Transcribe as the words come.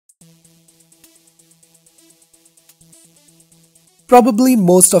Probably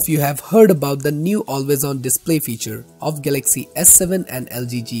most of you have heard about the new always on display feature of Galaxy S7 and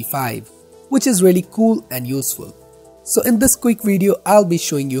LG G5, which is really cool and useful. So in this quick video, I'll be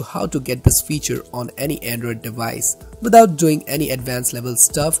showing you how to get this feature on any Android device without doing any advanced level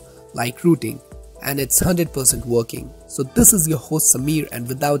stuff like rooting, and it's 100% working. So this is your host Samir, and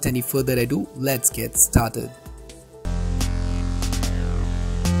without any further ado, let's get started.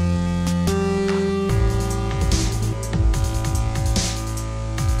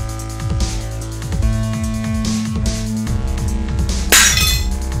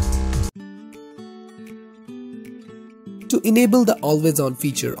 To enable the always on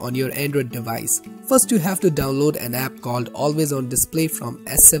feature on your Android device, first you have to download an app called Always On Display from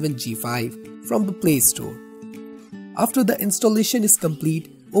S7 G5 from the Play Store. After the installation is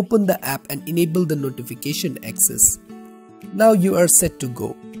complete, open the app and enable the notification access. Now you are set to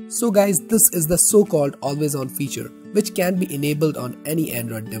go. So guys, this is the so-called always on feature which can be enabled on any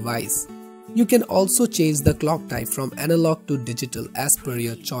Android device. You can also change the clock type from analog to digital as per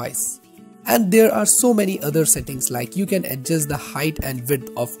your choice. And there are so many other settings, like you can adjust the height and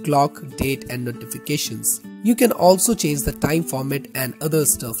width of clock, date and notifications. You can also change the time format and other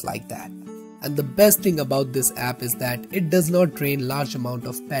stuff like that. And the best thing about this app is that it does not drain large amount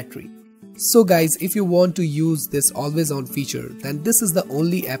of battery. So guys, if you want to use this always on feature, then this is the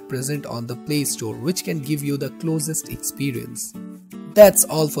only app present on the Play Store which can give you the closest experience. That's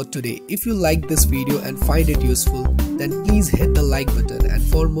all for today. If you like this video and find it useful, then please hit the like button, and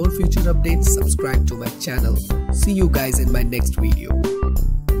for more future updates, subscribe to my channel. See you guys in my next video.